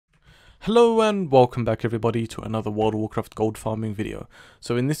Hello and welcome back everybody to another World of Warcraft gold farming video.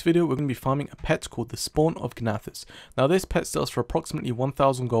 So in this video we're going to be farming a pet called the Spawn of Gnathis. Now this pet sells for approximately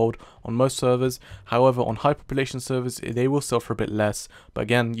 1000 gold on most servers, however on high population servers they will sell for a bit less, but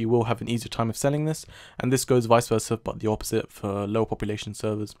again you will have an easier time of selling this, and this goes vice versa but the opposite for low population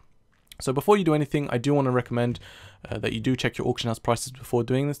servers. So before you do anything, I do want to recommend that you do check your auction house prices before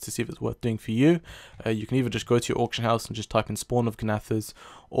doing this to see if it's worth doing for you. You can either just go to your auction house and just type in Spawn of Gnathis,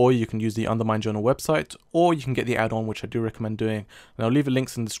 or you can use the Undermine Journal website, or you can get the add-on, which I do recommend doing. And I'll leave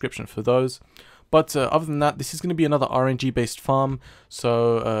links in the description for those. But other than that, this is going to be another RNG based farm,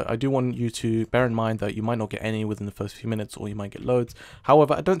 so I do want you to bear in mind that you might not get any within the first few minutes, or you might get loads.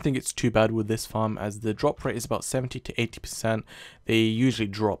 However, I don't think it's too bad with this farm, as the drop rate is about 70 to 80%. They usually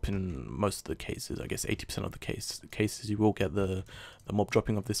drop in most of the cases. I guess 80% of the cases you will get the mob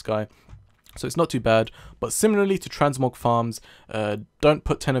dropping of this guy. So it's not too bad, but similarly to transmog farms, don't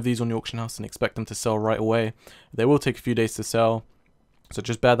put 10 of these on your auction house and expect them to sell right away. They will take a few days to sell. So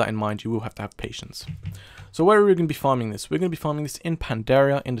just bear that in mind, you will have to have patience. So where are we going to be farming this? We're going to be farming this in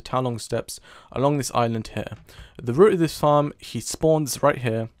Pandaria, in the Townlong Steppes, along this island here. The route of this farm, he spawns right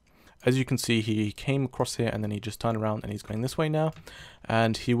here. As you can see, he came across here and then he just turned around and he's going this way now.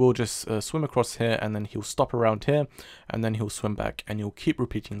 And he will just swim across here and then he'll stop around here and then he'll swim back, and you'll keep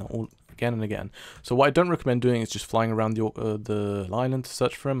repeating that all again and again. So what I don't recommend doing is just flying around the island to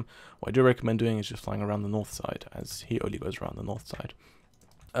search for him. What I do recommend doing is just flying around the north side, as he only goes around the north side.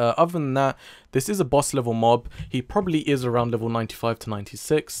 Other than that, this is a boss level mob. He probably is around level 95 to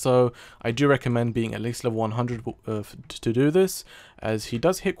 96, so I do recommend being at least level 100 to do this, as he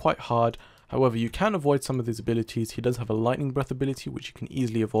does hit quite hard. However, you can avoid some of his abilities. He does have a lightning breath ability, which you can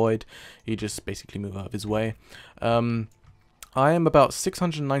easily avoid. You just basically move out of his way. I am about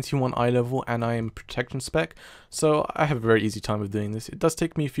 691 eye level and I am protection spec, so I have a very easy time of doing this. It does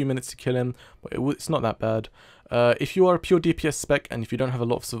take me a few minutes to kill him, but it's not that bad. If you are a pure DPS spec and if you don't have a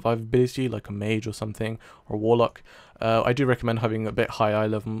lot of survivability like a mage or something, or a warlock, I do recommend having a bit higher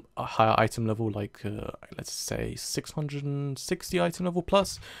item level, like let's say 660 item level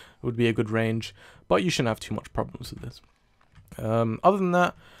plus would be a good range, but you shouldn't have too much problems with this. Other than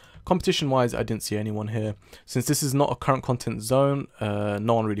that, competition wise, I didn't see anyone here. Since this is not a current content zone,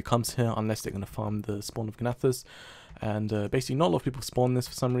 no one really comes here unless they're going to farm the Spawn of Gnathis, and basically not a lot of people farm this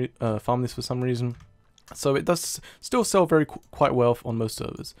for some reason. So it does still sell quite well on most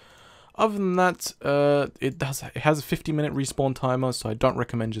servers. Other than that, it has a 50-minute respawn timer, so I don't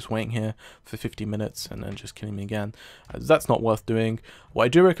recommend just waiting here for 50 minutes and then just killing me again, as that's not worth doing. What I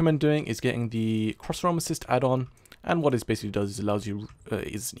do recommend doing is getting the Cross Realm Assist add-on, and what it basically does is allows you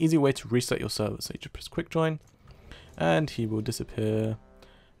is an easy way to reset your server. So you just press quick join, and he will disappear,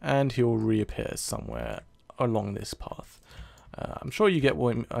 and he will reappear somewhere along this path. I'm sure you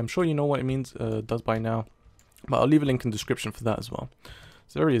know what it means does by now, but I'll leave a link in the description for that as well.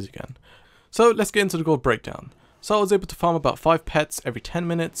 So there he is again. So let's get into the gold breakdown. So I was able to farm about 5 pets every 10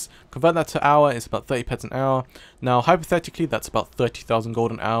 minutes. Convert that to hour, it's about 30 pets an hour. Now hypothetically that's about 30,000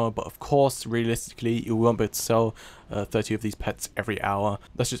 gold an hour, but of course realistically you won't be able to sell 30 of these pets every hour.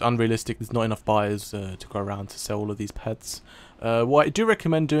 That's just unrealistic. There's not enough buyers to go around to sell all of these pets. What I do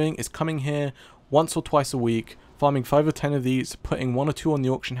recommend doing is coming here once or twice a week, farming 5 or 10 of these, putting 1 or 2 on the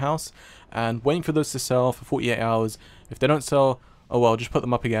auction house, and waiting for those to sell for 48 hours. If they don't sell, oh well, just put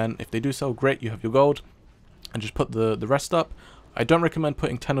them up again. If they do sell, great, you have your gold, and just put the rest up. I don't recommend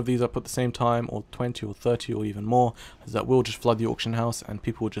putting 10 of these up at the same time, or 20 or 30 or even more, as that will just flood the auction house and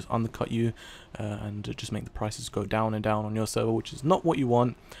people will just undercut you and just make the prices go down and down on your server, which is not what you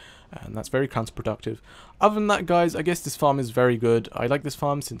want, and that's very counterproductive. Other than that, guys, I guess this farm is very good. I like this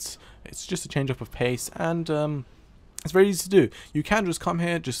farm since it's just a change up of pace, and it's very easy to do. You can just come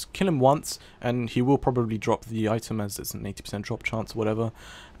here, just kill him once, and he will probably drop the item, as it's an 80% drop chance or whatever.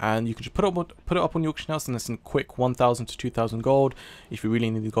 And you can just put it up on the auction house, and it's in quick 1,000 to 2,000 gold if you really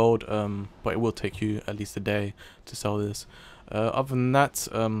need the gold. But it will take you at least a day to sell this. Other than that,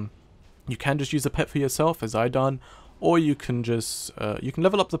 you can just use the pet for yourself, as I done. Or you can just you can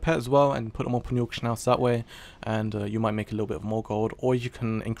level up the pet as well and put them up on the auction house that way, and you might make a little bit more gold. Or you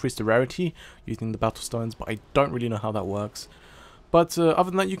can increase the rarity using the battle stones, but I don't really know how that works. But other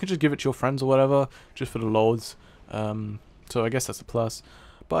than that, you can just give it to your friends or whatever, just for the loads. So I guess that's a plus.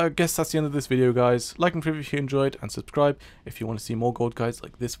 But I guess that's the end of this video, guys. Like and favorite if you enjoyed, and subscribe if you want to see more gold guides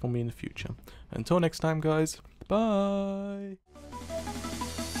like this from me in the future. Until next time, guys. Bye.